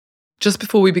Just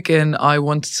before we begin, I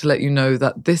wanted to let you know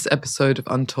that this episode of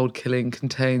Untold Killing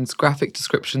contains graphic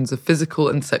descriptions of physical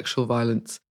and sexual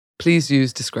violence. Please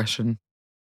use discretion.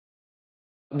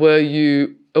 Were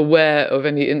you aware of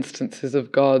any instances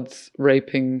of guards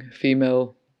raping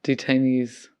female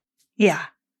detainees?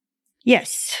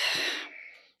 Yes.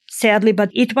 Sadly,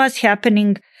 but it was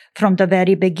happening from the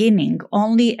very beginning.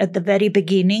 Only at the very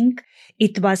beginning,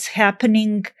 it was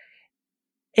happening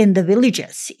in the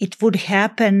villages. It would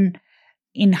happen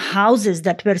in houses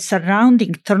that were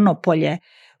surrounding Trnopolje,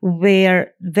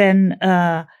 where when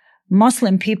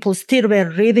Muslim people still were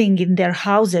living in their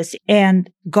houses, and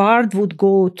guard would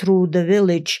go through the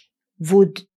village,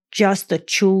 would just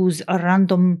choose a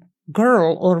random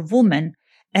girl or woman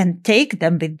and take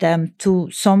them with them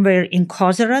to somewhere in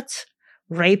Kozarac,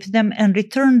 rape them, and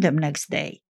return them next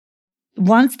day.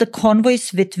 Once the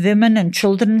convoys with women and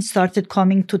children started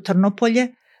coming to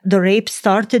Trnopolje, the rape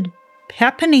started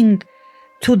happening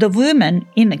to the women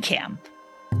in the camp.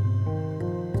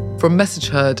 From Message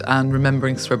Heard and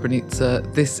Remembering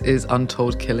Srebrenica, this is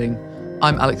Untold Killing.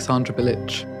 I'm Alexandra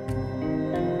Bilic.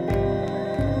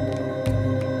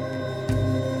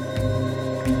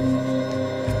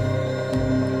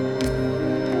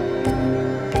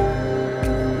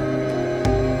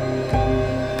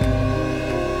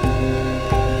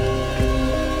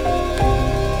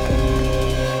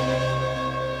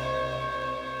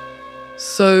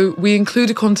 So we include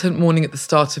a content warning at the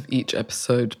start of each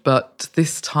episode, but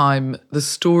this time the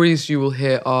stories you will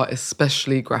hear are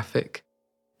especially graphic.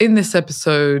 In this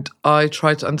episode, I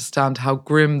try to understand how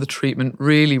grim the treatment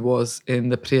really was in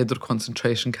the Prijedor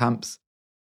concentration camps.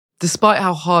 Despite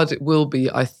how hard it will be,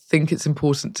 I think it's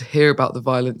important to hear about the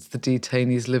violence the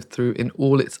detainees lived through in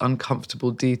all its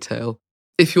uncomfortable detail.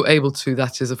 If you're able to,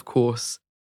 that is, of course.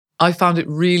 I found it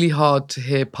really hard to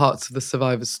hear parts of the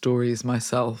survivors' stories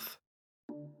myself.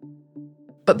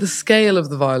 But the scale of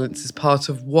the violence is part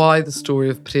of why the story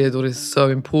of Prijedor is so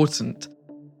important.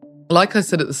 Like I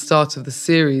said at the start of the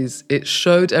series, it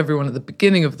showed everyone at the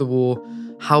beginning of the war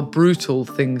how brutal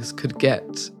things could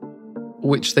get,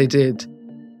 which they did,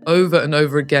 over and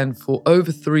over again for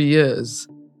over 3 years.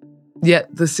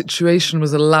 Yet the situation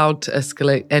was allowed to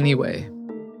escalate anyway.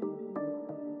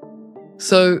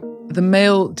 So, the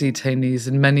male detainees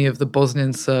in many of the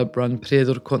Bosnian Serb-run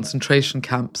Prijedor concentration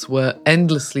camps were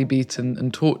endlessly beaten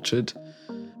and tortured,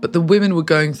 but the women were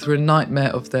going through a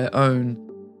nightmare of their own.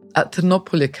 At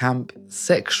Trnopolje camp,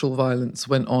 sexual violence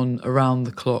went on around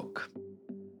the clock.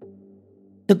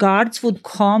 The guards would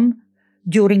come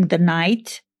during the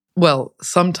night. Well,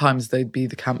 sometimes they'd be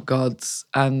the camp guards,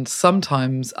 and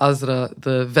sometimes Azra,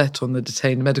 the vet on the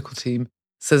detained medical team,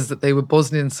 says that they were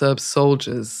Bosnian Serb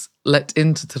soldiers let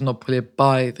into Trnopolje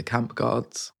by the camp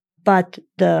guards. But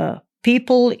the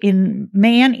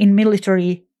men in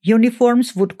military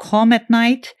uniforms would come at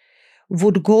night,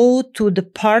 would go to the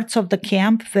parts of the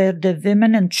camp where the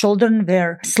women and children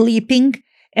were sleeping,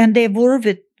 and they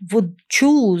would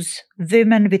choose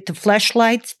women with the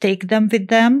flashlights, take them with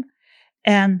them,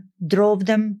 and drove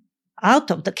them out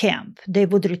of the camp. They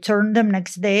would return them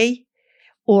next day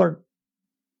or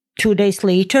 2 days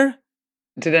later.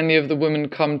 Did any of the women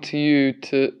come to you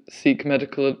to seek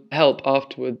medical help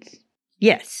afterwards?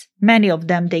 Yes, many of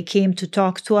them, they came to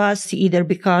talk to us, either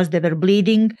because they were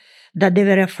bleeding, that they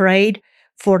were afraid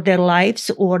for their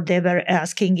lives, or they were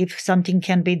asking if something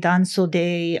can be done so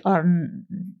they are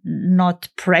not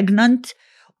pregnant,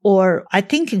 or I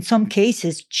think in some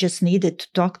cases just needed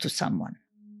to talk to someone.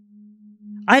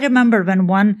 I remember when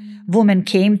one woman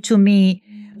came to me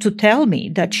to tell me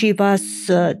that she was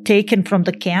taken from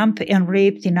the camp and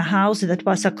raped in a house that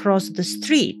was across the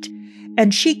street.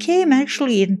 And she came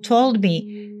actually and told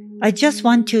me, I just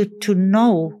want you to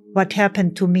know what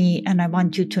happened to me, and I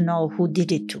want you to know who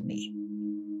did it to me.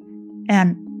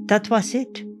 And that was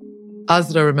it.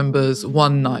 Azra remembers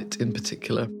one night in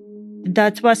particular.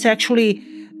 That was actually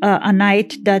a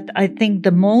night that I think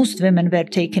the most women were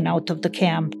taken out of the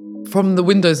camp. From the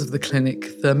windows of the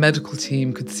clinic, the medical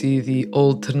team could see the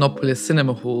old Trnopolje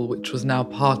cinema hall, which was now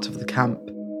part of the camp,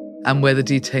 and where the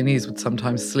detainees would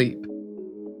sometimes sleep.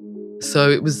 So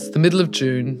it was the middle of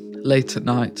June, late at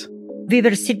night. We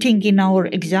were sitting in our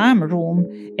exam room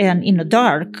and in the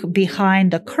dark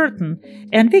behind a curtain,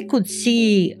 and we could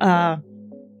see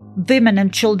women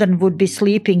and children would be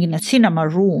sleeping in a cinema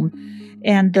room,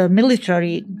 and the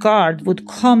military guard would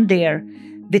come there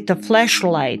with the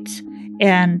flashlights,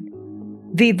 and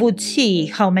we would see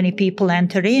how many people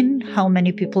enter in, how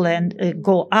many people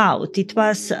go out. It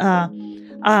was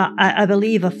I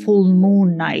believe a full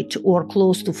moon night or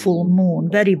close to full moon,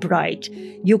 very bright,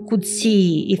 you could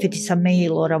see if it is a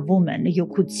male or a woman, you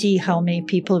could see how many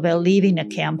people were leaving a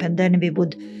camp, and then we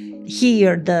would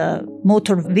hear the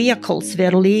motor vehicles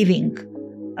were leaving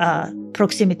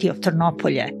proximity of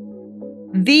Ternopolje.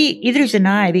 Idris and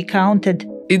I, we counted.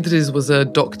 Idris was a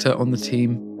doctor on the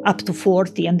team. Up to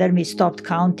 40, and then we stopped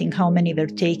counting how many were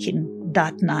taken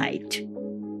that night.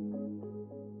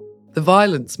 The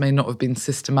violence may not have been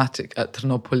systematic at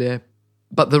Ternopolje,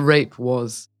 but the rape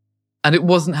was. And it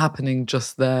wasn't happening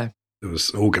just there. There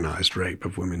was organised rape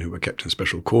of women who were kept in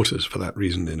special quarters for that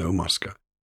reason in Omarska.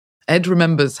 Ed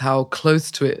remembers how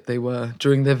close to it they were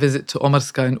during their visit to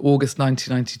Omarska in August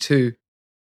 1992.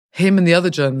 Him and the other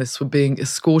journalists were being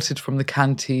escorted from the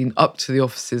canteen up to the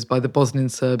offices by the Bosnian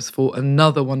Serbs for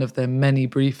another one of their many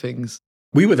briefings.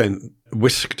 We were then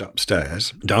whisked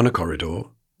upstairs, down a corridor,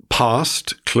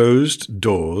 past closed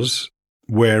doors,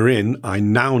 wherein I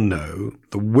now know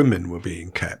the women were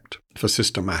being kept for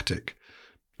systematic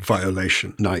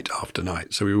violation night after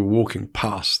night. So we were walking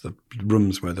past the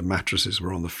rooms where the mattresses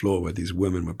were on the floor, where these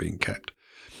women were being kept,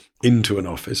 into an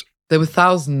office. There were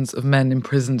thousands of men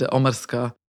imprisoned at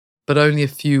Omarska, but only a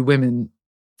few women,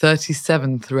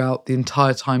 37 throughout the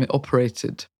entire time it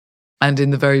operated. And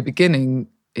in the very beginning,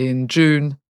 in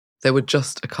June, there were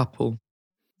just a couple.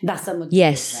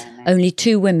 Yes, only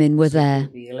 2 women were there.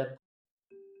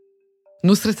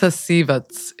 Nusreta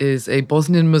Sivac is a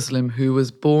Bosnian Muslim who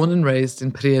was born and raised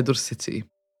in Prijedor city.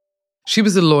 She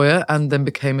was a lawyer and then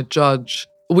became a judge,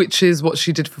 which is what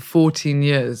she did for 14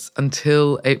 years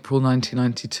until April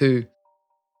 1992.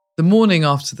 The morning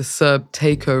after the Serb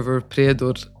takeover of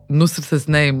Prijedor, Nusreta's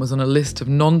name was on a list of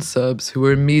non-Serbs who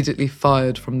were immediately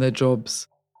fired from their jobs.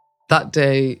 That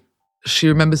day, she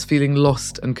remembers feeling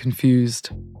lost and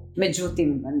confused.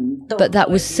 But that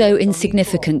was so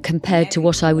insignificant compared to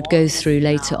what I would go through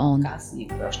later on.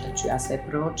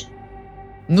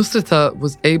 Nusreta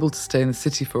was able to stay in the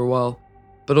city for a while,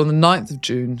 but on the 9th of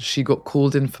June, she got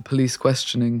called in for police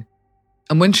questioning.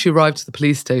 And when she arrived at the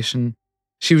police station,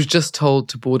 she was just told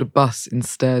to board a bus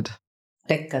instead.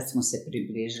 It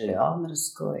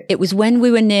was when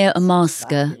we were near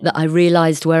Omarska that I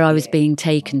realised where I was being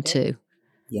taken to.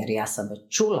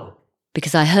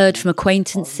 Because I heard from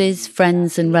acquaintances,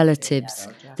 friends and relatives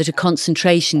that a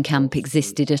concentration camp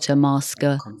existed at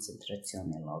Omarska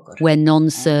where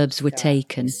non-Serbs were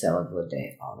taken.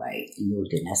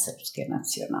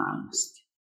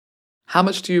 How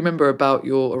much do you remember about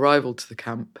your arrival to the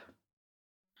camp?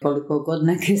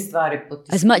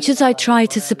 As much as I try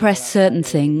to suppress certain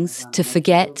things, to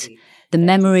forget, the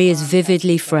memory is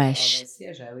vividly fresh.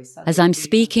 As I'm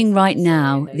speaking right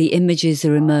now, the images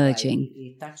are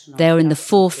emerging. They are in the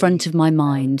forefront of my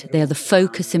mind. They are the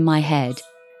focus in my head.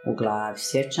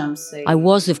 I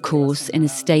was, of course, in a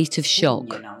state of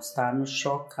shock.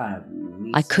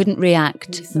 I couldn't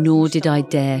react, nor did I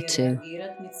dare to.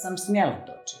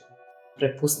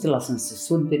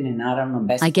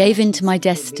 I gave in to my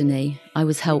destiny. I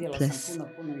was helpless.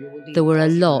 There were a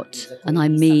lot, and I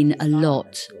mean a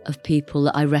lot, of people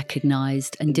that I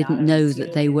recognised and didn't know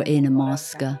that they were in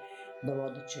Omarska.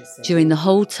 During the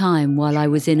whole time while I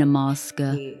was in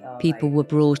Omarska, people were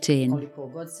brought in,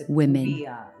 women.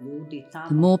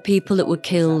 The more people that were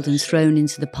killed and thrown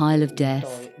into the pile of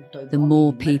death, the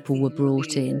more people were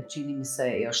brought in.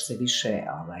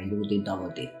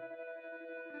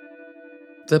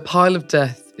 The pile of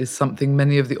death is something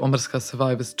many of the Omarska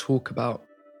survivors talk about.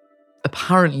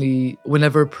 Apparently,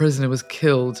 whenever a prisoner was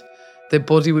killed, their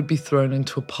body would be thrown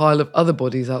into a pile of other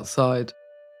bodies outside.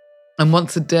 And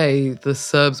once a day, the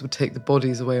Serbs would take the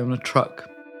bodies away on a truck,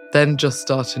 then just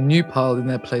start a new pile in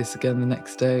their place again the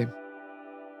next day.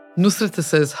 Nusreta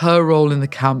says her role in the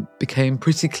camp became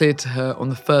pretty clear to her on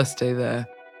the first day there.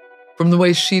 From the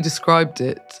way she described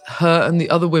it, her and the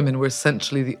other women were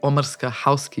essentially the Omarska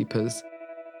housekeepers.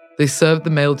 They served the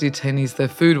male detainees their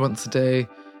food once a day,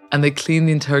 and they cleaned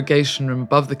the interrogation room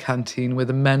above the canteen where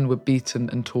the men were beaten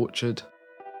and tortured.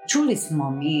 We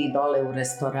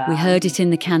heard it in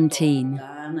the canteen.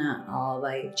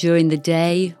 During the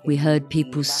day, we heard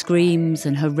people's screams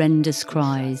and horrendous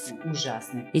cries.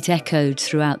 It echoed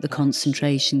throughout the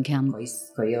concentration camp.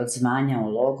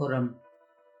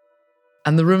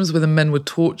 And the rooms where the men were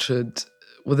tortured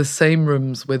were the same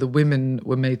rooms where the women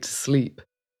were made to sleep.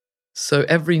 So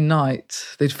every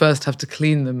night, they'd first have to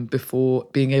clean them before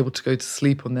being able to go to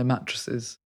sleep on their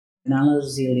mattresses.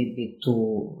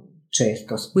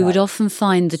 We would often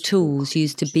find the tools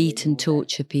used to beat and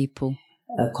torture people.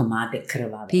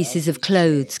 Pieces of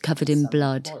clothes covered in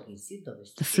blood.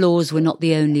 The floors were not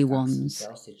the only ones.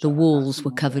 The walls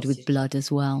were covered with blood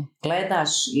as well. I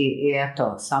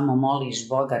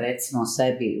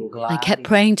kept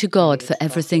praying to God for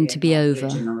everything to be over,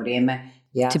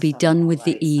 to be done with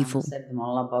the evil.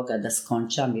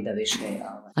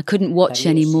 I couldn't watch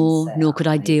anymore, nor could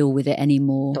I deal with it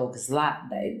anymore.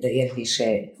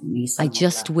 I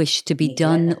just wished to be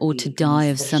done or to die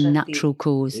of some natural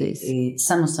causes.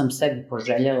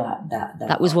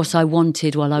 That was what I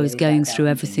wanted while I was going through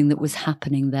everything that was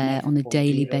happening there on a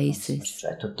daily basis.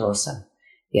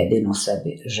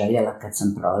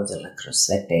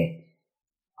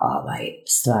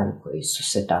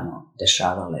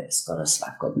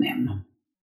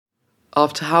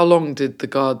 After how long did the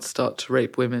guards start to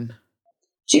rape women?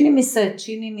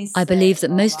 I believe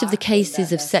that most of the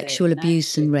cases of sexual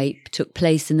abuse and rape took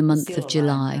place in the month of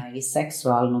July.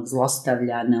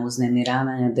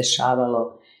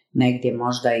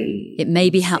 It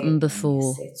maybe happened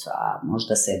before.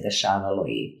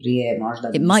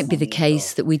 It might be the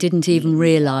case that we didn't even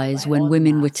realise when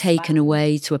women were taken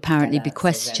away to apparently be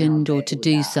questioned or to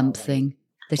do something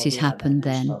that it happened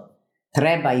then. There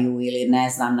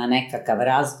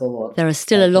are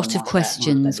still a lot of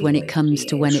questions when it comes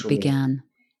to when it began.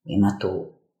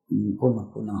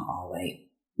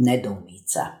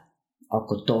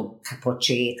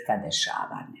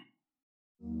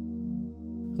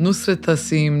 Nusreta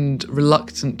seemed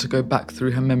reluctant to go back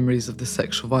through her memories of the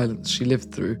sexual violence she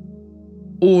lived through,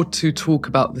 or to talk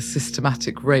about the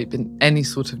systematic rape in any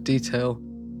sort of detail,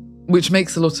 which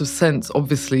makes a lot of sense.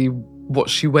 Obviously, what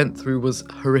she went through was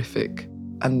horrific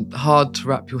and hard to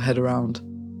wrap your head around.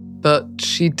 But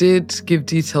she did give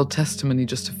detailed testimony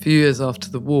just a few years after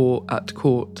the war at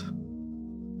court.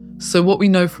 So what we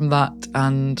know from that,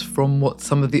 and from what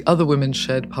some of the other women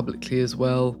shared publicly as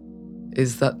well,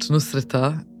 is that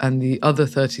Nusreta and the other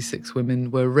 36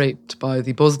 women were raped by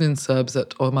the Bosnian Serbs at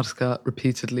Omarska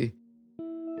repeatedly,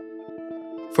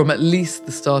 from at least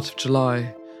the start of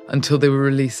July until they were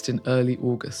released in early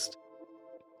August.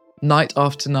 Night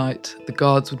after night, the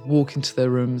guards would walk into their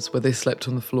rooms where they slept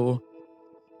on the floor.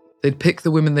 They'd pick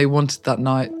the women they wanted that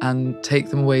night and take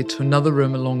them away to another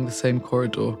room along the same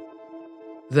corridor.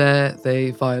 There,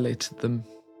 they violated them.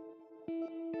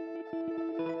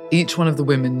 Each one of the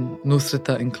women,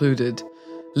 Nusreta included,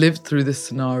 lived through this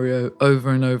scenario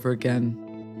over and over again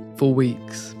for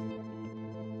weeks.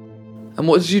 And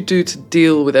what did you do to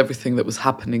deal with everything that was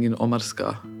happening in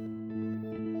Omarska?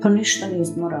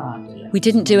 We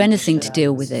didn't do anything to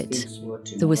deal with it.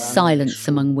 There was silence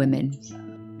among women.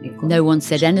 No one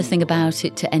said anything about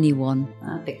it to anyone.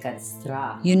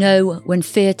 You know, when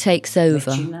fear takes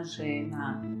over,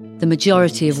 the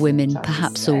majority of women,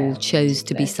 perhaps all, chose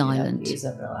to be silent.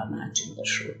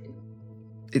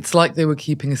 It's like they were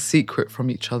keeping a secret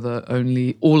from each other,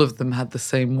 only all of them had the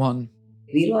same one.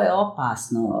 It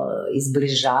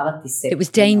was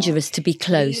dangerous to be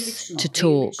close, to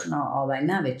talk.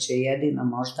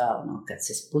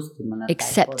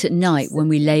 Except at night when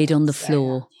we laid on the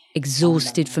floor,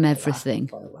 exhausted from everything,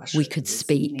 we could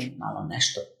speak.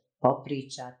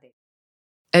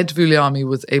 Ed Vuliami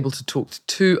was able to talk to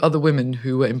 2 other women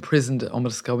who were imprisoned at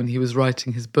Omarska when he was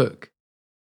writing his book.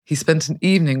 He spent an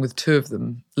evening with 2 of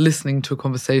them, listening to a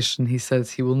conversation he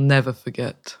says he will never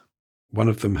forget. One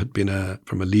of them had been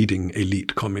from a leading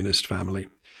elite communist family,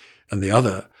 and the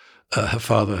other, her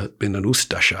father had been an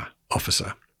Ustasha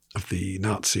officer of the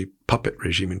Nazi puppet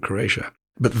regime in Croatia.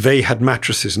 But they had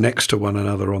mattresses next to one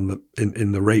another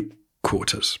in the rape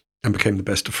quarters and became the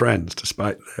best of friends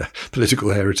despite their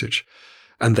political heritage.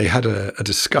 And they had a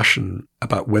discussion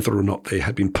about whether or not they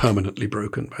had been permanently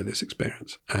broken by this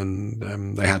experience. And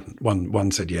they hadn't.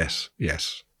 One said yes.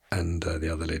 And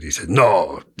the other lady said,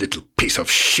 "No, little piece of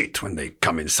shit. When they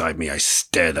come inside me, I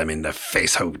stare them in the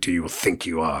face. Who do you think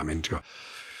you are?" I mean,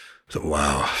 so,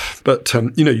 wow. But,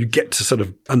 you get to sort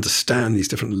of understand these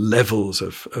different levels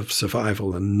of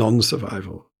survival and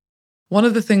non-survival. One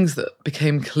of the things that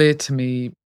became clear to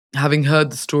me, having heard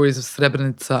the stories of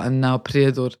Srebrenica and now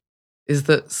Prijedor, is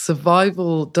that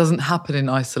survival doesn't happen in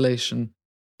isolation.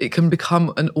 It can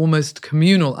become an almost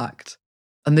communal act.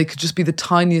 And they could just be the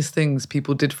tiniest things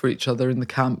people did for each other in the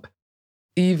camp.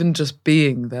 Even just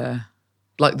being there.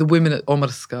 Like the women at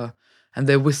Omarska and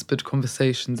their whispered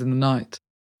conversations in the night.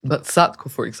 But Satko,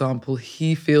 for example,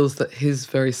 he feels that his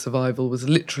very survival was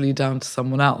literally down to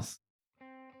someone else.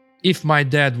 If my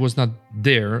dad was not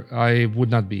there, I would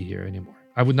not be here anymore.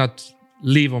 I would not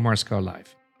leave Omarska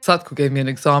alive. Satko gave me an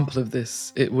example of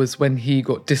this. It was when he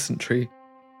got dysentery,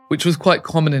 which was quite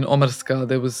common in Omarska.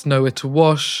 There was nowhere to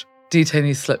wash.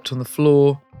 Detainees slept on the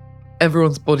floor.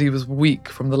 Everyone's body was weak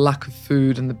from the lack of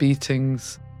food and the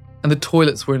beatings, and the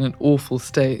toilets were in an awful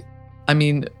state. I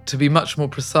mean, to be much more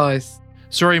precise,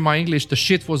 Sorry, my English, the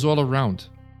shit was all around.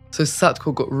 so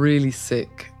Satko got really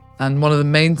sick, and one of the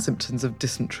main symptoms of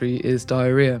dysentery is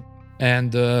diarrhea.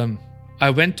 And I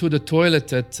went to the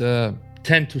toilet at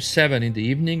 10 to 7 in the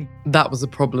evening. That was a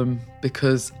problem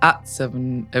because at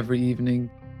 7 every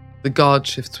evening, the guard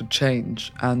shifts would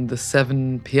change, and the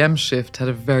 7 p.m. shift had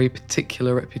a very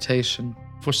particular reputation.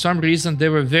 For some reason, they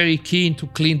were very keen to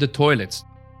clean the toilets.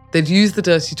 They'd use the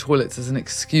dirty toilets as an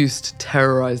excuse to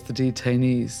terrorize the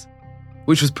detainees,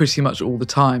 which was pretty much all the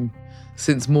time,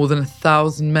 since more than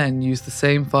 1,000 men used the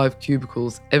same 5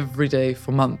 cubicles every day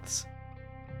for months.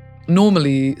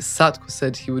 Normally, Satko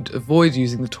said he would avoid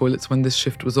using the toilets when this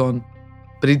shift was on,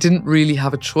 but he didn't really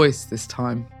have a choice this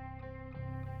time.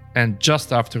 And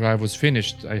just after I was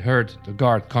finished, I heard the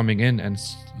guard coming in and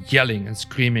yelling and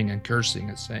screaming and cursing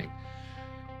and saying,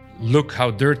 "Look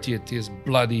how dirty it is,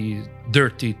 bloody,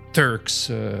 dirty Turks."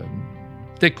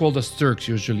 They called us Turks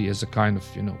usually as a kind of,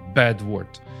 bad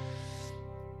word.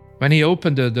 When he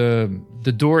opened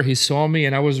the door, he saw me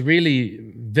and I was really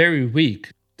very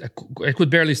weak. I could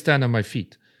barely stand on my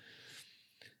feet.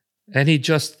 And he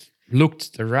just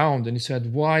looked around and he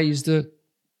said, "Why is the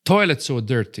toilet so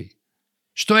dirty?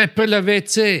 Što je prljav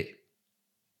WC?" I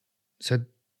said,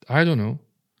 "I don't know."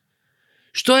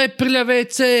 "Što je prljav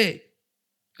WC?"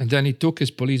 And then he took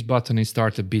his police button and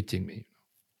started beating me.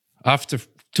 After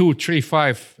 2, 3,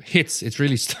 5 hits, it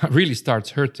really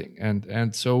starts hurting.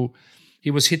 And so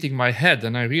he was hitting my head,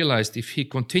 and I realized if he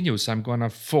continues, I'm going to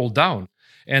fall down.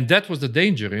 And that was the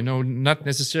danger, not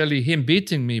necessarily him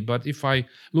beating me, but if I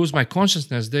lose my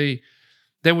consciousness, they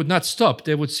would not stop.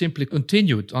 They would simply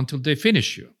continue it until they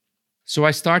finish you. So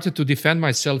I started to defend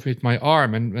myself with my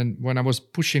arm, and when I was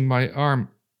pushing my arm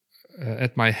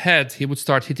at my head, he would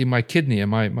start hitting my kidney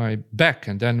and my back.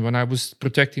 And then when I was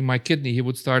protecting my kidney, he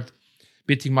would start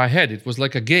beating my head. It was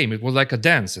like a game. It was like a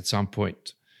dance at some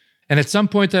point. And at some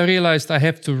point, I realized I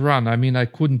have to run. I mean, I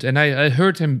couldn't. And I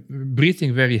heard him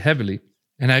breathing very heavily.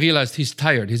 And I realized he's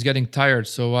tired. He's getting tired.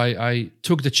 So I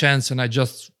took the chance and I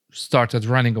just started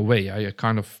running away. I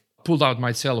kind of pulled out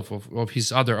myself of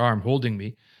his other arm holding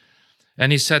me.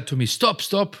 And he said to me, "Stop,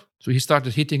 stop." So he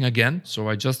started hitting again. So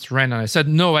I just ran and I said,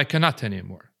 "No, I cannot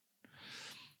anymore."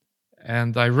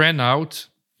 And I ran out.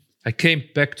 I came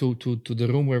back to the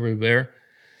room where we were.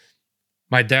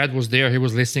 My dad was there. He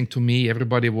was listening to me.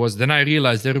 Everybody was. Then I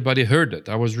realized everybody heard it.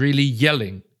 I was really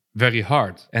yelling very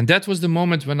hard. And that was the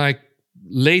moment when I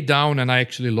lay down and I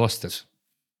actually lost it.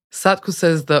 Satko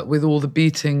says that with all the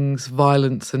beatings,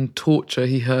 violence and torture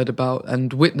he heard about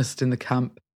and witnessed in the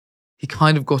camp, he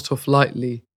kind of got off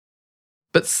lightly.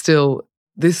 But still,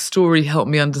 this story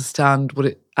helped me understand what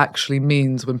it actually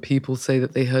means when people say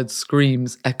that they heard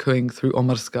screams echoing through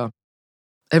Omarska.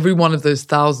 Every one of those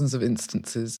thousands of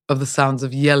instances of the sounds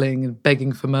of yelling and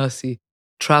begging for mercy,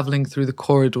 travelling through the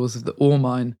corridors of the ore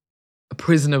mine, a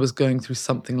prisoner was going through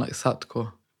something like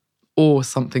Satko, or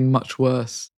something much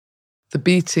worse. The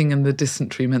beating and the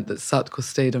dysentery meant that Satko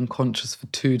stayed unconscious for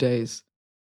 2 days.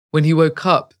 When he woke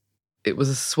up, it was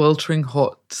a sweltering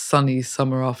hot, sunny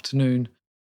summer afternoon.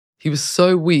 He was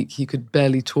so weak he could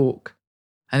barely talk,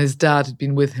 and his dad had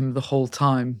been with him the whole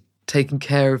time, taking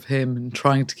care of him and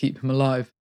trying to keep him alive.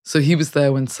 So he was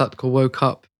there when Satko woke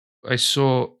up. I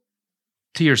saw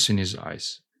tears in his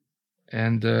eyes.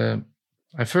 And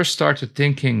I first started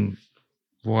thinking,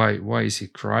 why is he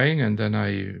crying? And then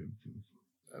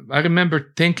I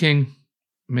remember thinking,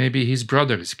 maybe his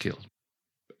brother is killed.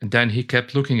 And then he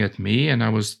kept looking at me, and I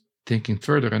was thinking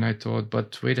further, and I thought,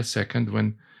 but wait a second,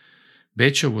 when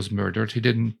Becho was murdered, he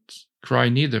didn't cry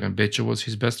neither, and Becho was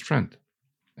his best friend.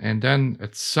 And then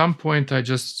at some point, I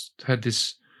just had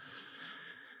this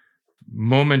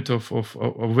moment of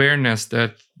awareness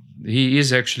that he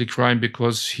is actually crying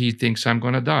because he thinks I'm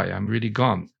going to die. I'm really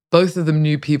gone. Both of them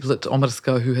knew people at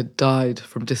Omarska who had died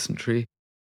from dysentery,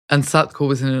 and Satko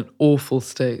was in an awful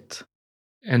state.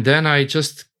 And then I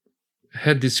just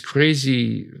had this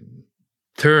crazy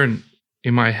turn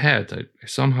in my head. I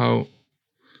somehow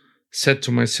said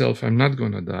to myself, I'm not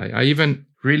going to die. I even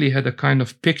really had a kind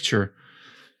of picture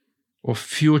of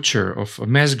future, of a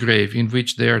mass grave in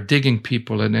which they are digging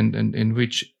people and in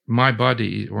which my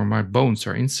body or my bones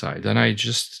are inside. And I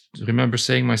just remember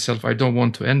saying to myself, I don't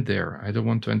want to end there. I don't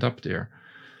want to end up there.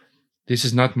 This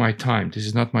is not my time. This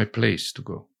is not my place to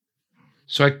go.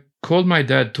 So I called my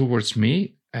dad towards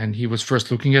me, and he was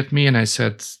first looking at me, and I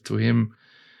said to him,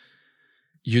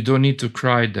 you don't need to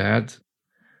cry, Dad.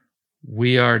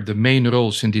 We are the main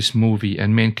roles in this movie,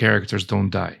 and main characters don't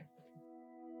die.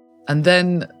 And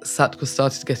then Satko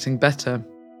started getting better.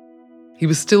 He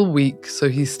was still weak, so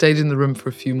he stayed in the room for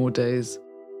a few more days,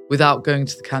 without going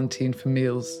to the canteen for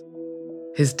meals.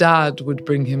 His dad would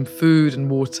bring him food and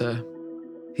water.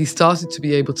 He started to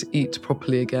be able to eat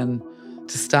properly again,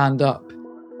 to stand up,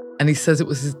 and he says it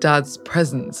was his dad's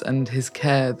presence and his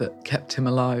care that kept him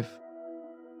alive.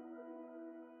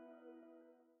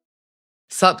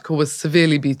 Satko was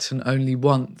severely beaten only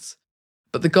once,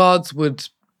 but the guards would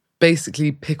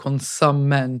basically pick on some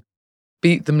men,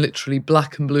 beat them literally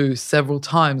black and blue several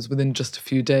times within just a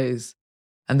few days,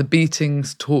 and the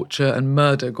beatings, torture and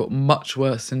murder got much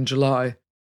worse in July,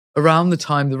 around the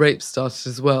time the rape started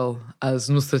as well, as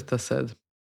Nusreta said.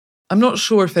 I'm not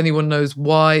sure if anyone knows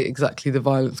why exactly the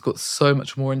violence got so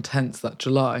much more intense that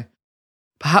July.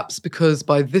 Perhaps because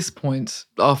by this point,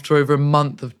 after over a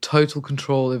month of total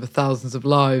control over thousands of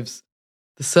lives,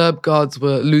 the Serb guards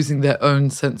were losing their own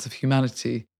sense of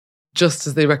humanity, just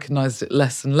as they recognised it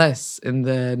less and less in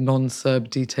their non-Serb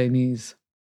detainees.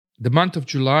 The month of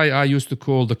July I used to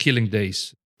call the killing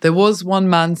days. There was one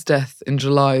man's death in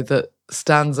July that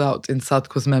stands out in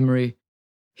Satko's memory.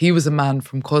 He was a man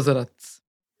from Kozarac.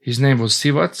 His name was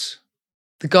Sivac.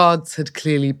 The guards had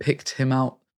clearly picked him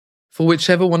out, for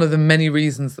whichever one of the many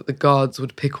reasons that the guards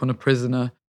would pick on a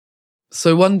prisoner.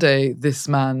 So one day, this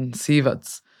man,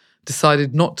 Sivac,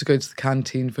 decided not to go to the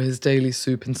canteen for his daily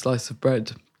soup and slice of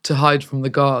bread, to hide from the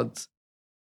guards.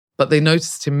 But they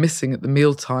noticed him missing at the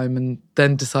mealtime and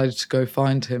then decided to go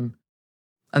find him.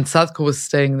 And Satko was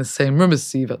staying in the same room as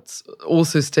Sivac,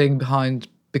 also staying behind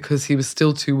because he was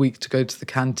still too weak to go to the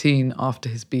canteen after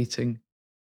his beating.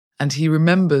 And he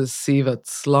remembers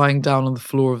Sivac lying down on the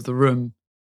floor of the room.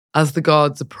 As the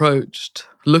guards approached,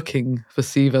 looking for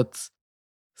Sivac,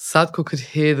 Satko could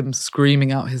hear them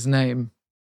screaming out his name.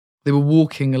 They were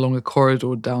walking along a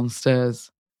corridor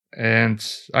downstairs. And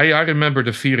I remember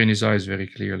the fear in his eyes very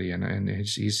clearly. And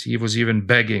he was even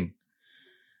begging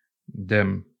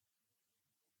them,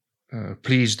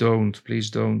 please don't,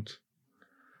 please don't.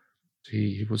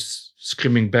 He was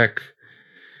screaming back,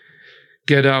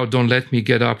 get out, don't let me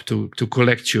get up to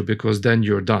collect you because then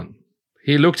you're done.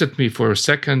 He looked at me for a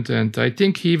second, and I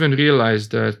think he even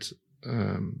realized that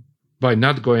by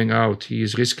not going out, he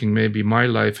is risking maybe my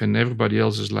life and everybody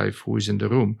else's life who is in the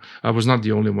room. I was not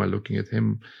the only one looking at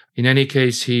him. In any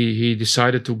case, he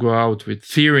decided to go out with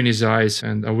fear in his eyes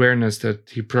and awareness that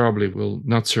he probably will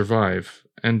not survive.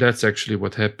 And that's actually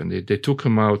what happened. They took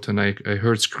him out, and I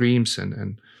heard screams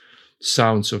and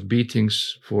sounds of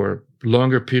beatings for a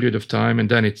longer period of time, and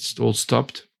then it all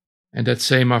stopped. And that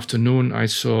same afternoon, I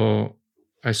saw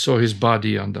his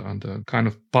body on the kind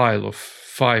of pile of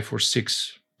 5 or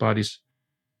 6 bodies.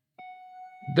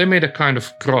 They made a kind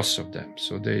of cross of them.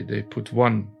 So they put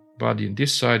one body on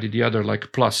this side, the other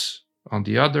like plus on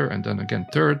the other, and then again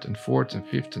 3rd and 4th and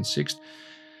 5th and 6th.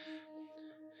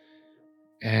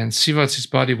 And Sivac's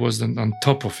body was on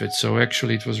top of it. So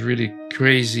actually it was really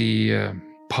crazy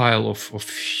pile of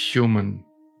human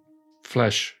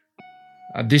flesh.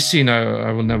 This scene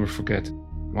I will never forget.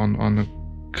 On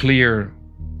a clear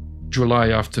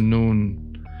July afternoon,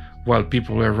 while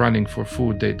people were running for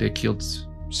food, they killed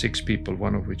 6 people,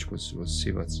 one of which was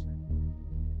Sivac.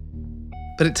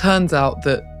 But it turns out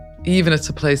that even at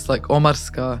a place like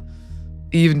Omarska,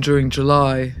 even during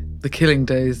July, the killing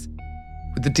days,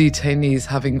 with the detainees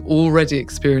having already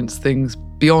experienced things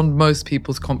beyond most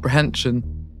people's comprehension,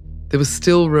 there was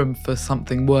still room for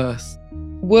something worse.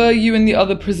 Were you and the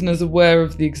other prisoners aware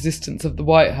of the existence of the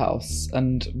White House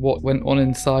and what went on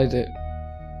inside it?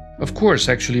 Of course,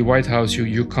 actually, White House,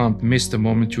 you can't miss the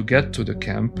moment you get to the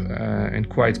camp. And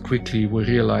quite quickly we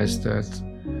realized that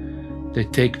they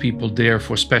take people there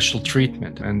for special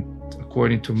treatment. And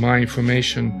according to my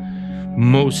information,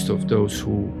 most of those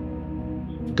who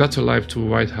got alive to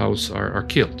White House are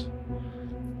killed.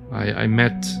 I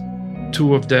met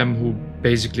 2 of them who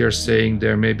basically are saying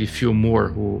there may be few more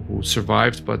who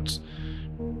survived, but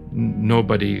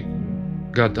nobody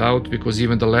got out because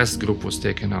even the last group was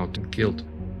taken out and killed.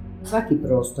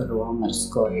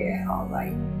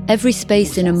 Every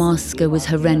space in Omarska was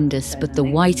horrendous, but the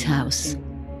White House,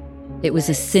 it was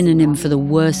a synonym for the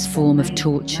worst form of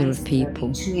torture of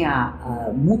people.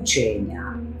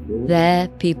 There,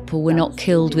 people were not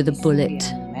killed with a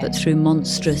bullet, but through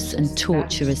monstrous and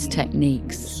torturous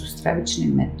techniques.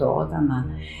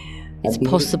 It's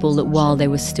possible that while they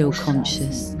were still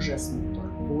conscious,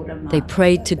 they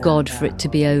prayed to God for it to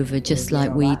be over, just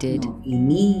like we did.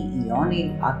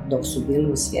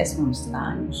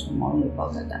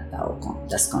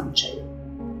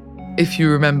 If you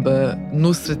remember,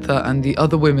 Nusreta and the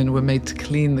other women were made to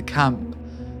clean the camp,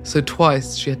 so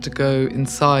twice she had to go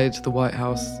inside the White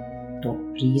House.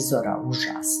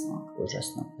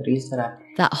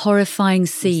 That horrifying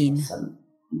scene,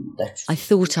 I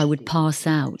thought I would pass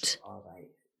out.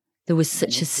 There was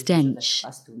such a stench.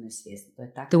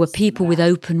 There were people with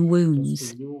open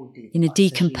wounds, in a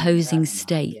decomposing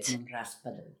state.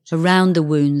 Around the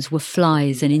wounds were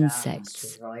flies and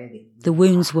insects. The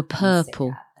wounds were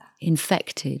purple,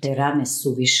 infected.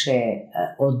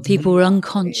 People were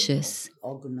unconscious,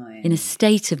 in a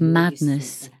state of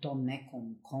madness.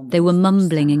 They were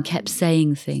mumbling and kept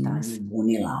saying things.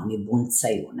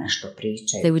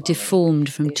 They were deformed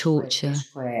from torture.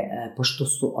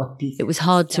 It was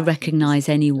hard to recognize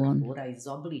anyone,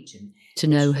 to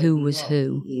know who was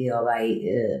who.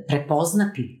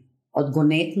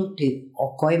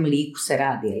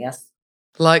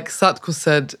 Like Satko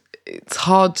said, it's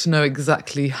hard to know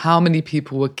exactly how many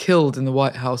people were killed in the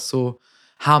White House or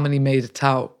how many made it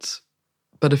out,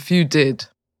 but a few did.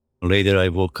 Later, I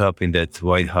woke up in that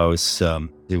White House.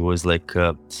 It was like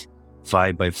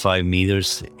 5 by 5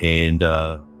 meters and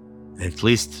at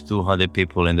least 200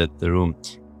 people in that room.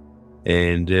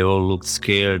 And they all looked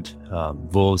scared.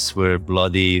 Walls were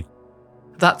bloody.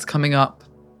 That's coming up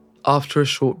after a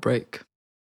short break.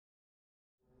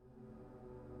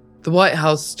 The White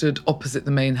House stood opposite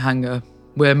the main hangar,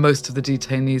 where most of the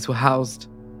detainees were housed,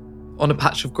 on a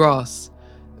patch of grass,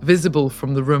 visible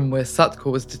from the room where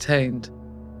Satko was detained.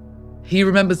 He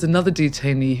remembers another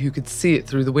detainee who could see it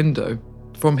through the window,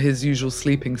 from his usual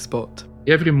sleeping spot.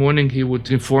 Every morning he would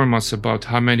inform us about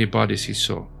how many bodies he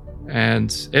saw.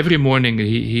 And every morning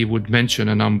he would mention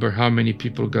a number, how many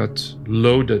people got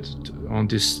loaded on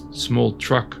this small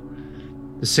truck.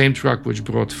 The same truck which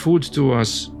brought food to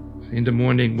us in the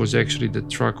morning was actually the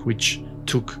truck which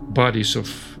took bodies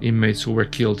of inmates who were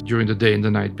killed during the day and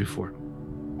the night before.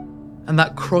 And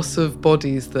that cross of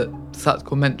bodies that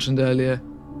Satko mentioned earlier,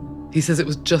 he says it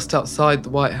was just outside the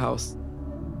White House,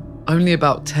 only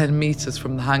about 10 meters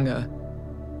from the hangar.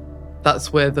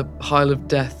 That's where the pile of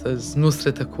death, as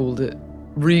Nusreta called it,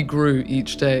 regrew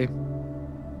each day.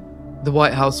 The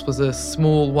White House was a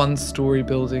small one-story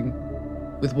building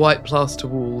with white plaster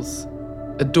walls,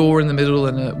 a door in the middle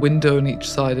and a window on each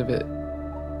side of it.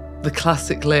 The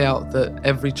classic layout that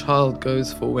every child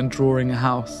goes for when drawing a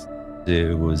house.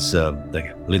 There was like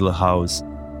a little house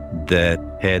that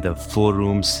had 4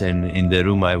 rooms, and in the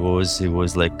room I was, it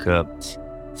was like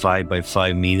 5 by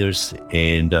 5 meters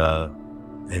and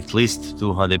at least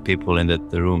 200 people in that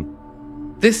room.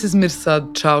 This is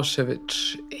Mirsad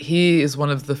Chaushevich. He is one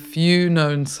of the few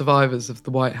known survivors of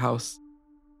the White House.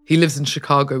 He lives in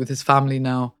Chicago with his family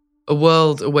now, a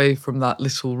world away from that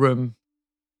little room.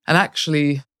 And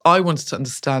actually, I wanted to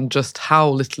understand just how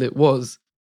little it was,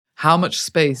 how much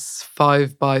space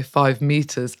 5 by 5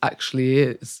 meters actually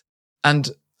is. And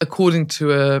according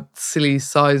to a silly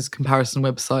size comparison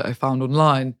website I found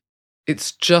online,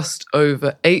 it's just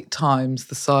over 8 times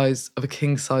the size of a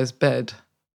king-size bed.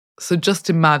 So just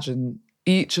imagine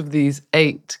each of these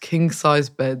 8 king-size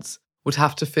beds would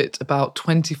have to fit about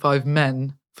 25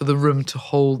 men for the room to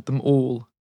hold them all.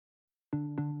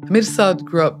 Mirsad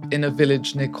grew up in a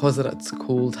village near Kozarac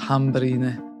called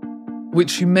Hambarine,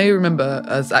 which you may remember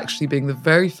as actually being the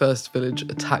very first village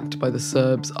attacked by the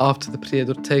Serbs after the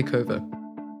Prijedor takeover.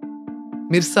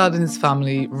 Mirsad and his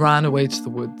family ran away to the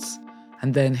woods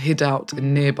and then hid out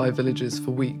in nearby villages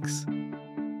for weeks.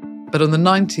 But on the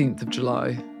 19th of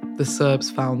July, the Serbs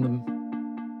found them.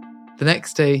 The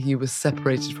next day, he was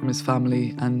separated from his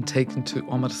family and taken to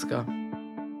Omarska.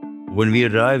 When we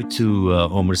arrived to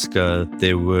Omarska,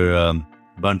 there were a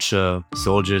bunch of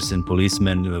soldiers and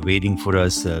policemen waiting for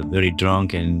us, very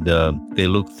drunk, and they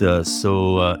looked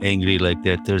so angry, like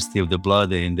they're thirsty of the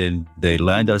blood, and then they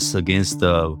lined us against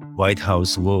the White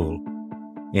House wall,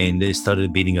 and they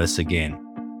started beating us again.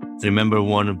 I remember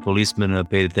one policeman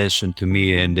paid attention to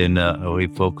me, and then he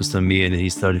focused on me, and he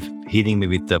started hitting me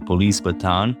with the police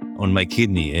baton on my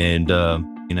kidney, and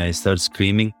I started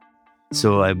screaming.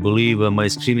 So I believe my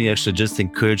screaming actually just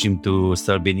encouraged him to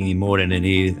start beating me more, and then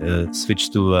he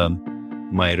switched to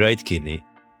my right kidney.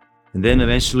 And then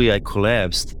eventually I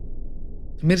collapsed.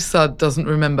 Mirsad doesn't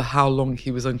remember how long he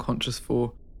was unconscious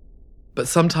for, but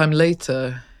sometime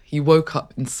later he woke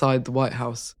up inside the White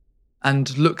House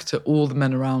and looked at all the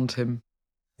men around him.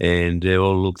 And they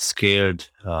all looked scared.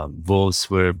 Walls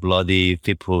were bloody,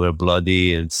 people were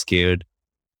bloody and scared.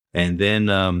 And then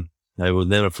I will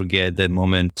never forget that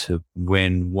moment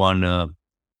when one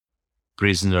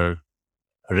prisoner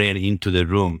ran into the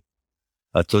room,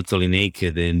 totally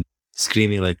naked and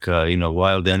screaming like a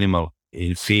wild animal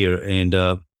in fear. And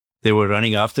they were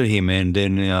running after him. And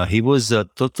then he was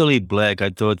totally black.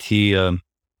 I thought he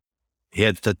He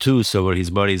had tattoos over his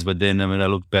bodies, but then when I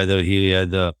looked better, he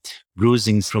had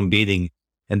bruisings from beating.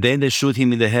 And then they shoot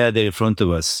him in the head there in front of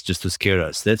us just to scare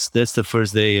us. That's the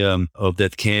first day of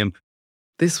that camp.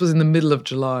 This was in the middle of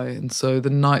July, and so the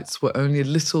nights were only a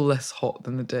little less hot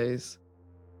than the days.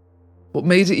 What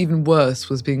made it even worse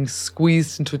was being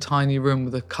squeezed into a tiny room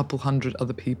with a couple hundred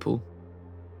other people.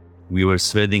 We were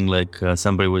sweating like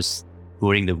somebody was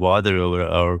pouring the water over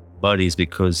our bodies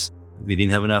because we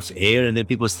didn't have enough air, and then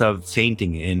people started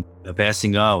fainting and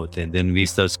passing out, and then we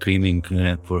started screaming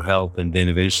for help, and then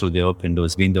eventually they opened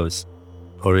those windows,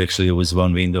 or actually it was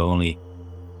one window only,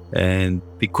 and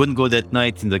we couldn't go that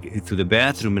night to the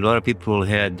bathroom. And a lot of people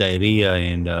had diarrhea,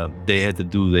 and they had to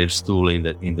do their stool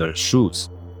in their shoes.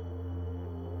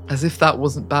 As if that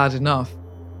wasn't bad enough,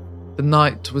 the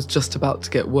night was just about to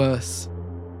get worse,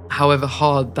 however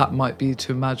hard that might be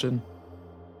to imagine.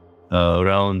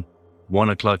 Around 1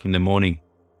 o'clock in the morning,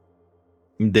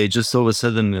 they just all of a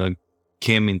sudden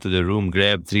came into the room,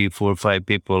 grabbed 3, 4, 5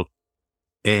 people,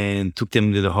 and took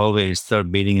them to the hallway and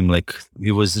started beating him. Like,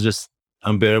 it was just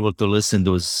unbearable to listen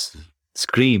to those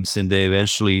screams, and they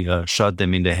eventually shot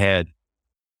them in the head.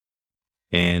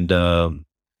 And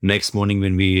next morning,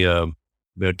 when we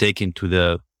were taken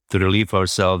to relieve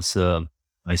ourselves,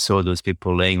 I saw those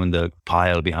people laying on the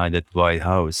pile behind that White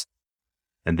House.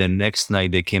 And then next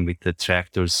night they came with the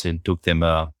tractors and took them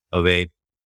away.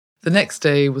 The next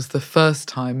day was the first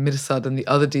time Mirsad and the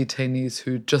other detainees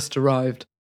who'd just arrived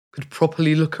could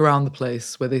properly look around the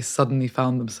place where they suddenly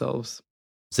found themselves.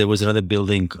 There was another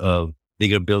building,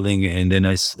 bigger building, and then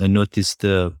I noticed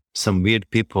some weird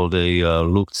people. They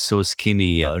looked so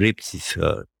skinny, ripped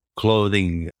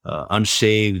clothing,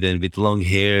 unshaved and with long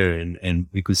hair, and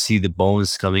we could see the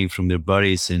bones coming from their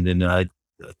bodies. And then I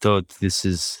thought, this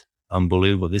is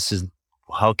unbelievable.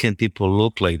 How can people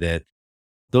look like that?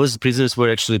 Those prisoners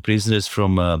were actually prisoners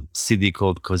from a city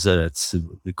called Kozarets,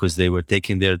 because they were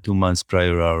taken there 2 months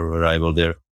prior to our arrival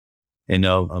there. And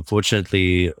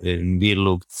unfortunately, we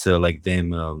looked like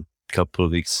them a couple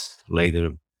of weeks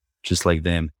later, just like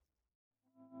them.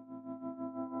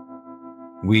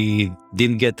 We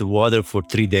didn't get the water for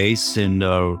 3 days, and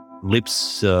our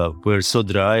lips were so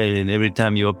dry, and every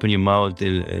time you open your mouth,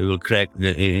 it will crack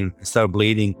and start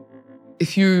bleeding.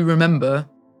 If you remember,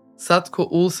 Sadko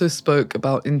also spoke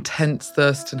about intense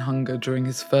thirst and hunger during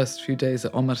his first few days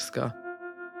at Omarska.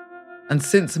 And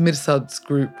since Mirsad's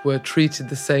group were treated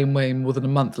the same way more than a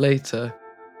month later,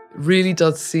 it really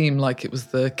does seem like it was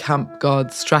the camp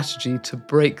guard's strategy to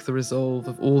break the resolve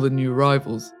of all the new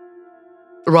arrivals,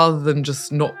 rather than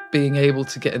just not being able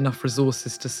to get enough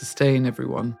resources to sustain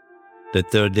everyone. The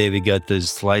third day, we got a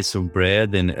slice of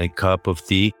bread and a cup of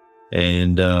tea,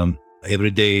 and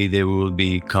every day they will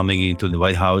be coming into the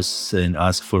White House and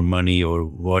ask for money or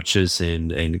watches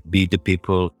and beat the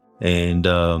people, and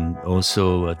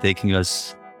also taking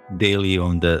us daily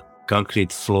on the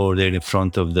concrete floor there in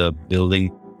front of the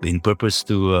building in purpose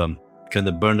to kind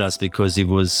of burn us, because it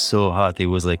was so hot. It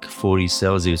was like 40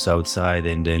 Celsius outside,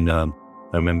 and then I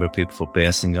remember people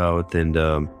passing out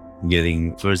and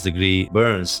getting first-degree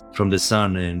burns from the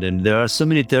sun. And then there are so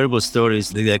many terrible stories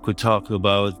that I could talk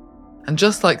about. And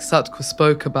just like Sadko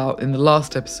spoke about in the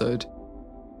last episode,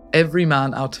 every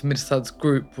man out of Mirsad's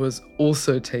group was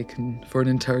also taken for an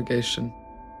interrogation.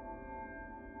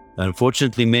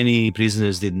 Unfortunately, many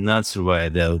prisoners did not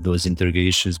survive those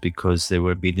interrogations because they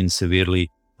were beaten severely,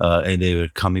 and they were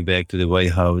coming back to the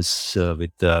White House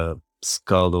with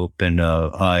skull open,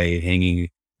 eye hanging,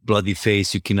 bloody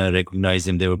face. You cannot recognize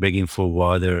them. They were begging for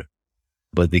water,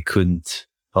 but they couldn't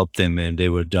help them, and they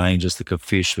were dying just like a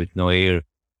fish with no air.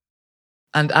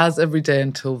 And as every day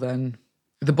until then,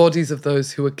 the bodies of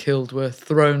those who were killed were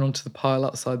thrown onto the pile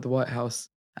outside the White House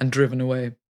and driven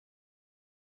away.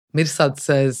 Mirsad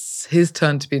says his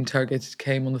turn to be interrogated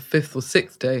came on the 5th or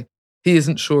 6th day. He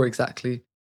isn't sure exactly.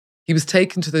 He was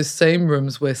taken to those same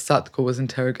rooms where Sadko was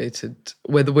interrogated,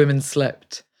 where the women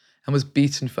slept, and was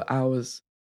beaten for hours.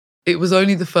 It was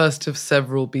only the first of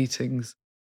several beatings.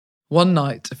 One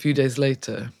night, a few days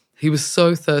later, he was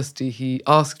so thirsty he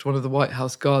asked one of the White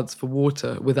House guards for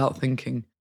water without thinking.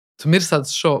 To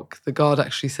Mirsad's shock, the guard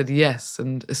actually said yes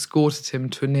and escorted him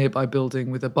to a nearby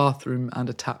building with a bathroom and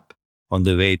a tap. On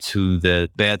the way to the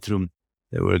bathroom,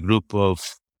 there were a group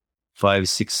of 5,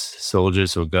 6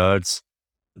 soldiers or guards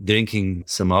drinking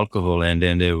some alcohol, and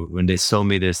then when they saw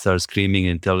me, they started screaming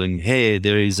and telling, "Hey,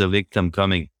 there is a victim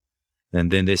coming."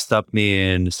 And then they stopped me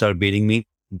and started beating me.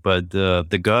 But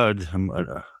the guard,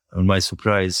 on my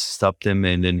surprise, stopped him,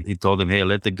 and then he told him, "Hey,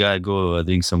 let the guy go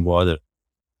drink some water."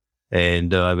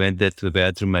 And I went there to the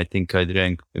bathroom. I think I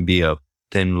drank maybe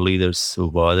 10 liters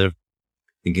of water,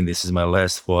 thinking this is my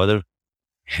last water.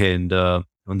 And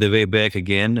on the way back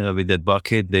again with that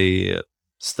bucket, they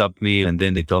stopped me and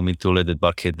then they told me to let the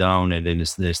bucket down, and then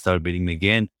they started beating me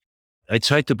again. I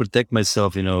tried to protect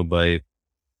myself, by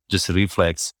just a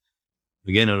reflex.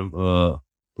 Again,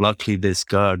 luckily this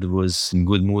guard was in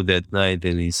good mood that night,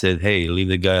 and he said, "Hey, leave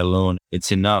the guy alone.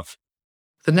 It's enough."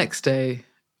 The next day,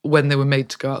 when they were made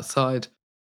to go outside,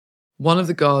 one of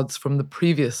the guards from the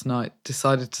previous night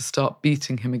decided to start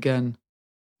beating him again.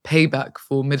 Payback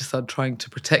for Mirsad trying to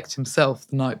protect himself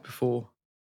the night before.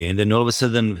 And then all of a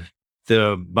sudden, there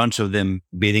are a bunch of them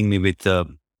beating me with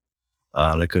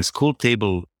like a school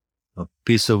table, a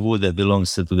piece of wood that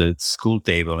belongs to the school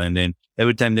table. And then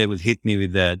every time they would hit me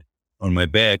with that on my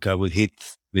back, I would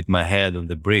hit with my head on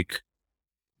the brick.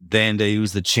 Then they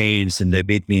used the chains and they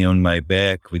beat me on my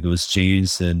back with those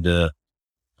chains. And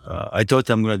I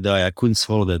thought I'm going to die. I couldn't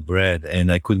swallow that bread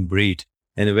and I couldn't breathe.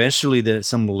 And eventually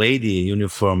some lady in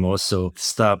uniform also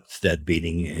stopped that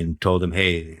beating and told them,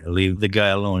 "Hey, leave the guy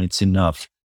alone. It's enough."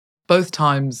 Both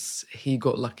times he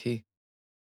got lucky.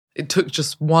 It took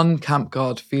just one camp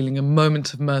guard feeling a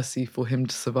moment of mercy for him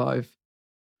to survive.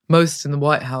 Most in the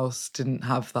White House didn't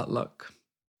have that luck.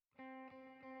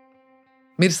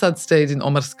 Mirsad stayed in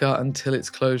Omarska until its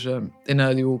closure in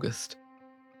early August.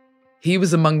 He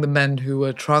was among the men who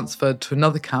were transferred to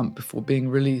another camp before being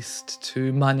released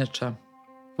to Manjača,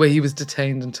 where he was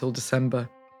detained until December.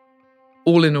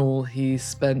 All in all, he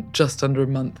spent just under a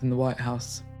month in the White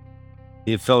House.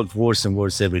 It felt worse and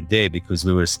worse every day because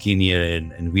we were skinnier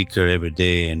and weaker every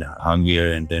day and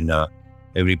hungrier, and then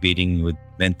every beating would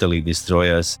mentally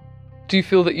destroy us. Do you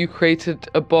feel that you created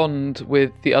a bond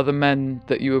with the other men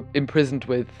that you were imprisoned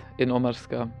with in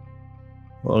Omarska?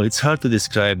 Well, it's hard to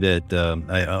describe that.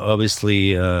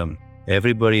 Obviously,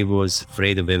 everybody was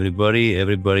afraid of everybody.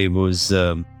 Everybody was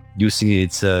using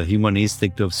its human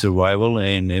instinct of survival,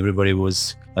 and everybody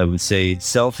was, I would say,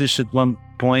 selfish at one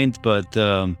point, but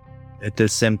at the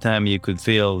same time, you could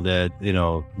feel that,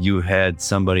 you had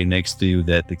somebody next to you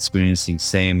that experiencing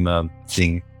same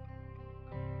thing.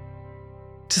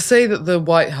 To say that the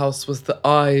White House was the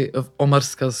eye of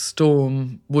Omarska's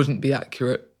storm wouldn't be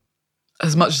accurate.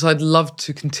 As much as I'd love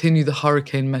to continue the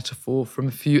hurricane metaphor from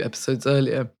a few episodes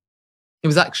earlier, it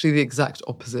was actually the exact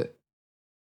opposite.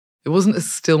 It wasn't a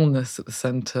stillness at the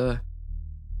centre.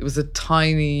 It was a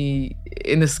tiny,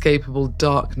 inescapable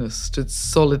darkness stood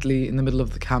solidly in the middle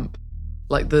of the camp,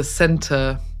 like the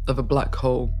centre of a black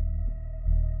hole.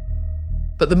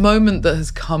 But the moment that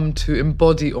has come to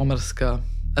embody Omarska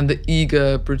and the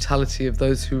eager brutality of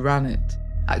those who ran it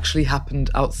actually happened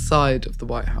outside of the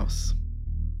White House.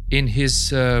 In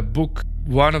his book,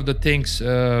 one of the things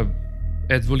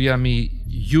Ed Vulliamy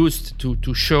used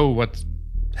to show what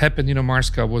happened in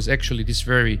Omarska was actually this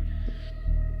very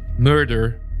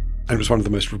murder. And it was one of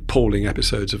the most appalling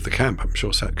episodes of the camp. I'm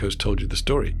sure Satko's told you the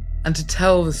story. And to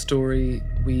tell the story,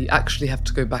 we actually have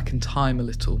to go back in time a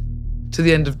little, to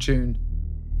the end of June.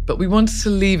 But we wanted to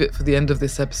leave it for the end of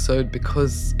this episode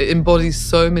because it embodies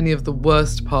so many of the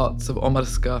worst parts of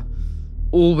Omarska,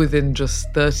 all within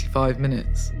just 35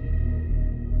 minutes.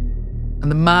 And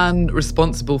the man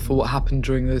responsible for what happened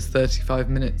during those 35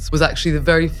 minutes was actually the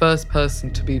very first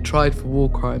person to be tried for war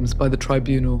crimes by the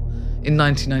tribunal in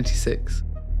 1996.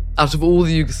 Out of all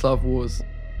the Yugoslav wars,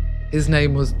 his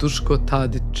name was Duško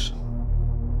Tadić.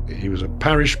 He was a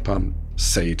parish pump,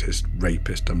 sadist,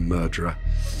 rapist, and murderer.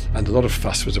 And a lot of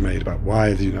fuss was made about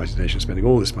why the United Nations spending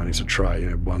all this money to try,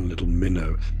 one little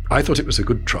minnow. I thought it was a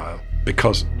good trial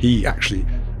because he actually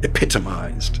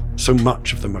epitomized so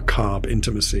much of the macabre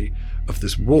intimacy of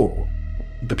this war.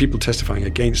 The people testifying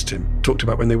against him talked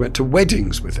about when they went to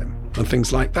weddings with him and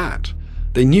things like that.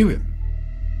 They knew him.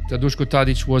 Duško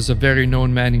Tadić was a very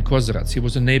known man in Kozarac. He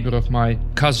was a neighbor of my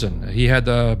cousin. He had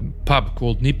a pub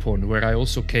called Nippon where I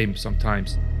also came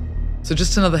sometimes. So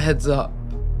just another heads up,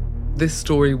 this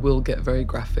story will get very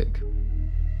graphic.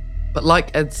 But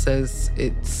like Ed says,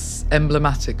 it's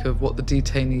emblematic of what the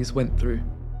detainees went through.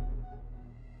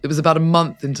 It was about a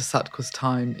month into Satko's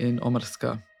time in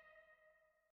Omarska.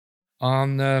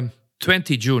 On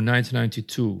 20 June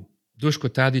 1992, Duško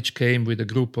Tadić came with a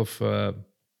group of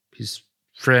his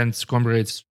friends,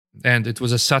 comrades, and it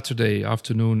was a Saturday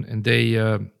afternoon, and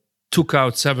they took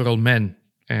out several men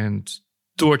and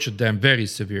tortured them very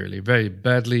severely, very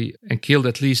badly, and killed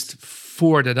at least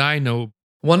 4 that I know.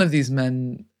 One of these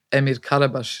men, Emir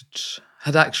Karabasic,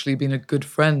 had actually been a good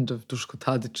friend of Duško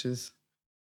Tadić's.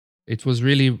 It was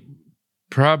really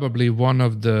probably one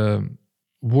of the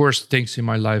worst things in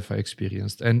my life I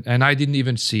experienced, and I didn't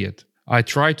even see it. I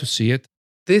tried to see it.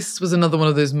 This was another one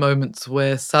of those moments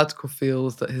where Satko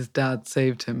feels that his dad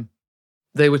saved him.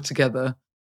 They were together.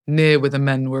 near where the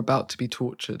men were about to be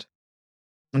tortured.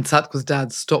 And Satko's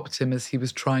dad stopped him as he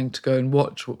was trying to go and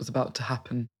watch what was about to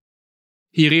happen.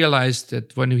 He realized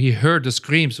that when he heard the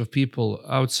screams of people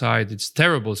outside, it's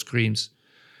terrible screams,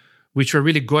 which were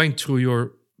really going through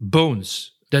your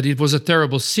bones, that it was a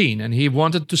terrible scene, and he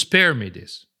wanted to spare me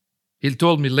this. He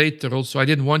told me later also, I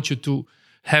didn't want you to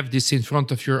have this in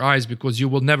front of your eyes because you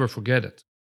will never forget it.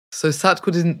 So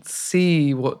Satko didn't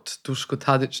see what Duško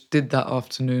Tadić did that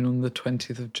afternoon on the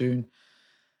 20th of June.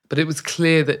 But it was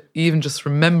clear that even just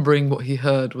remembering what he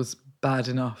heard was bad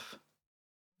enough.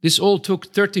 This all took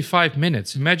 35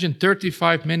 minutes. Imagine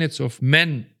 35 minutes of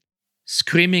men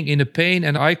screaming in a pain,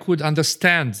 and I could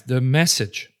understand the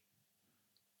message.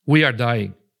 We are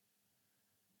dying.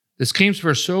 The screams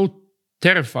were so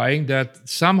terrifying that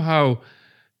somehow,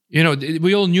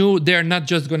 we all knew they're not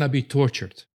just going to be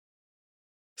tortured.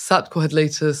 Satko had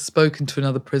later spoken to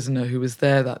another prisoner who was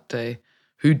there that day,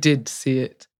 who did see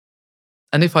it.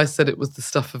 And if I said it was the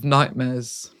stuff of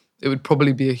nightmares, it would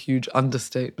probably be a huge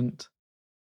understatement.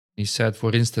 He said,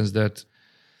 for instance, that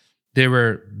they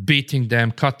were beating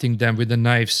them, cutting them with the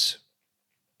knives,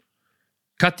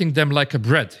 cutting them like a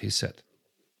bread, he said.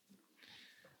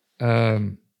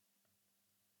 The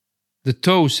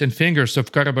toes and fingers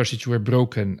of Karabašić were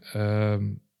broken.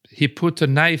 He put a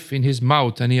knife in his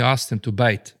mouth and he asked him to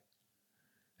bite.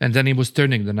 And then he was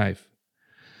turning the knife.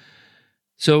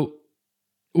 So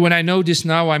when I know this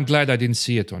now, I'm glad I didn't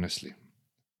see it, honestly.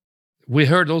 We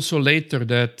heard also later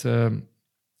that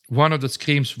one of the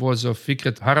screams was of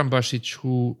Fikret Harambašić,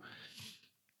 who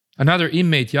another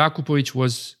inmate, Jakupović,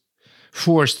 was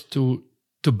forced to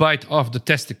bite off the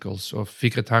testicles of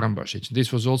Fikret Harambašić.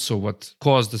 This was also what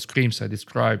caused the screams I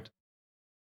described.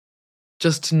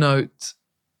 Just to note,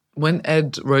 when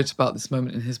Ed wrote about this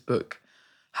moment in his book,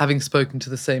 having spoken to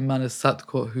the same man as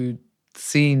Satko, who'd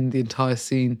seen the entire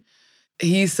scene,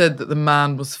 he said that the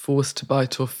man was forced to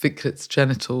bite off Fikret's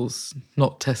genitals,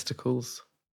 not testicles.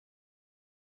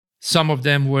 Some of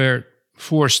them were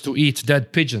forced to eat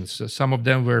dead pigeons. Some of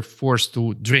them were forced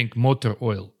to drink motor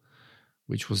oil,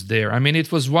 which was there. I mean,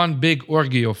 it was one big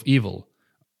orgy of evil,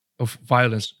 of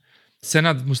violence.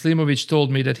 Senad Muslimović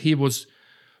told me that he was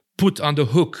put on the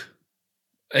hook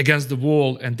against the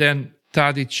wall, and then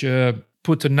Tadić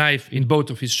put a knife in both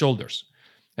of his shoulders.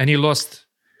 And he lost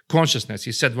consciousness.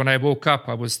 He said, when I woke up,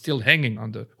 I was still hanging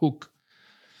on the hook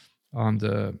on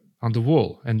the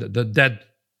wall, and the dead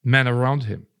men around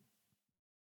him.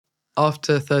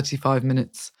 After 35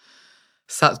 minutes,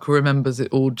 Satko remembers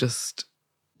it all just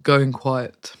going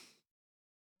quiet.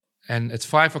 And at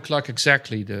 5 o'clock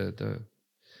exactly, the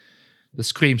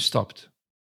scream stopped.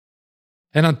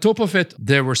 And on top of it,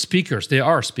 there were speakers. There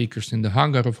are speakers in the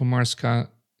hangar of Omarska.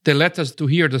 They let us to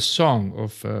hear the song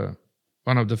of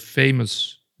one of the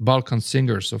famous Balkan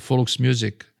singers of folk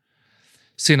music,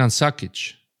 Sinan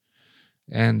Sakić.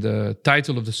 And the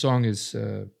title of the song is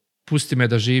Pusti me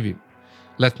da živim,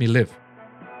 Let Me Live.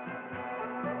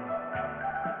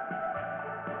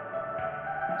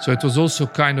 So it was also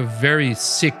kind of very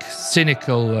sick,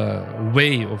 cynical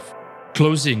way of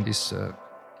closing this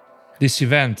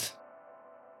event.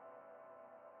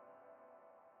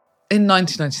 In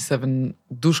 1997,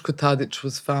 Duško Tadić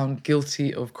was found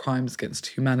guilty of crimes against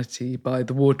humanity by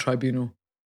the War Tribunal,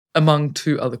 among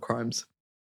 2 other crimes.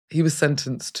 He was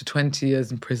sentenced to 20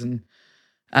 years in prison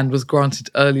and was granted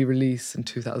early release in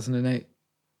 2008.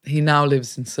 He now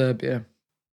lives in Serbia.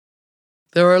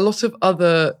 There are a lot of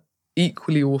other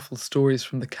equally awful stories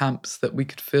from the camps that we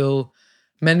could fill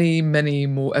many, many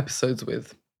more episodes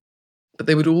with, but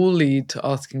they would all lead to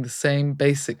asking the same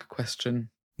basic question.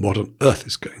 What on earth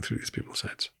is going through these people's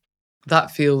heads?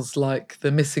 That feels like the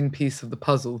missing piece of the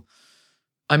puzzle.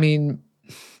 I mean,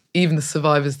 even the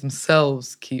survivors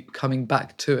themselves keep coming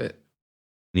back to it.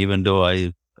 Even though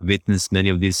I witnessed many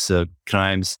of these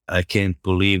crimes, I can't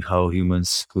believe how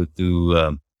humans could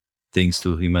do things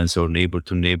to humans or neighbor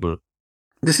to neighbor.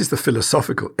 This is the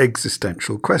philosophical,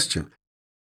 existential question.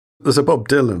 There's a Bob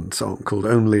Dylan song called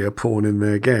Only a Pawn in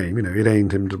Their Game. It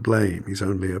ain't him to blame. He's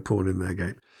only a pawn in their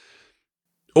game.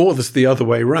 Or there's the other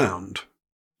way round.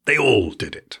 They all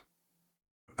did it.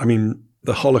 I mean,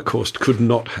 the Holocaust could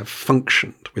not have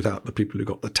functioned without the people who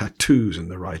got the tattoos in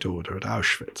the right order at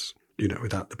Auschwitz,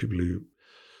 without the people who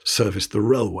serviced the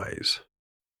railways.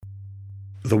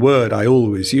 The word I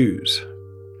always use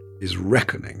is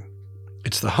reckoning.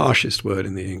 It's the harshest word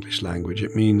in the English language.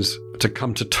 It means to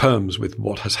come to terms with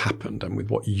what has happened and with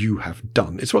what you have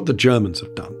done. It's what the Germans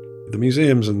have done. The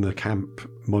museums and the camp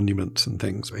monuments and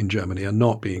things in Germany are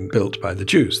not being built by the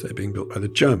Jews. They're being built by the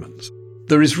Germans.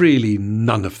 There is really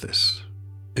none of this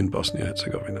in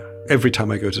Bosnia-Herzegovina. Every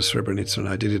time I go to Srebrenica, and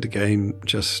I did it again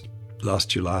just last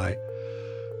July,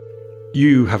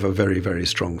 you have a very, very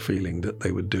strong feeling that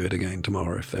they would do it again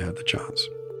tomorrow if they had the chance.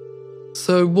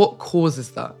 So what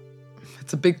causes that?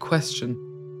 It's a big question.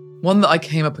 One that I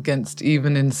came up against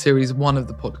even in series 1 of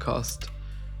the podcast.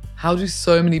 How do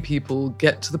so many people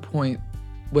get to the point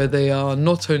where they are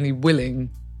not only willing,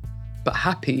 but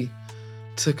happy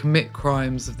to commit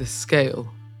crimes of this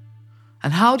scale?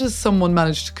 And how does someone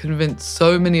manage to convince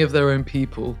so many of their own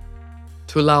people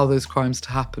to allow those crimes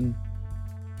to happen?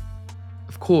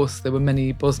 Of course, there were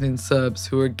many Bosnian Serbs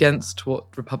who were against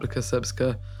what Republika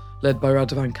Srpska, led by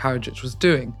Radovan Karadzic, was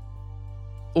doing,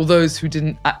 or those who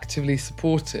didn't actively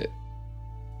support it.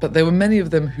 But there were many of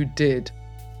them who did.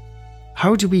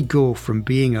 How do we go from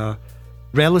being a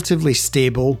relatively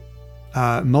stable,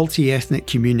 multi-ethnic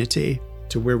community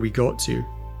to where we got to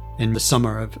in the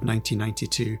summer of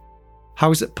 1992? How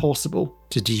is it possible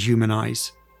to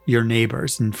dehumanize your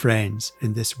neighbours and friends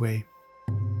in this way?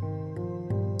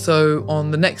 So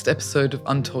on the next episode of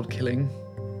Untold Killing,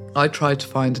 I tried to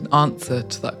find an answer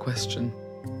to that question.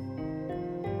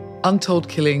 Untold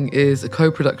Killing is a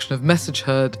co-production of Message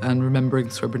Heard and Remembering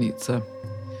Srebrenica.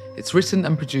 It's written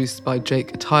and produced by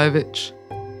Jake Atajevic.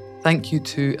 Thank you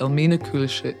to Elmina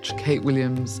Kulisic, Kate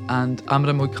Williams and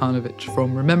Amra Mojkanovic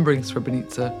from Remembering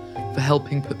Srebrenica for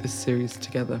helping put this series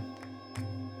together.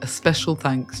 A special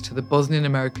thanks to the Bosnian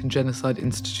American Genocide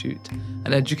Institute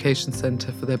and Education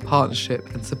Centre for their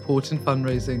partnership and support in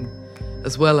fundraising,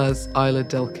 as well as Ayla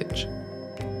Delkic.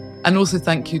 And also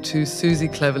thank you to Susie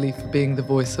Cleverly for being the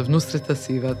voice of Nusreta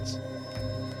Sivat.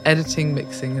 Editing,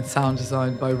 mixing and sound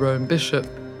design by Rowan Bishop.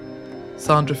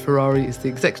 Sandra Ferrari is the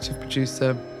executive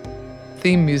producer.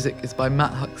 Theme music is by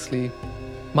Matt Huxley.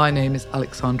 My name is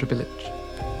Alexandra Bilic.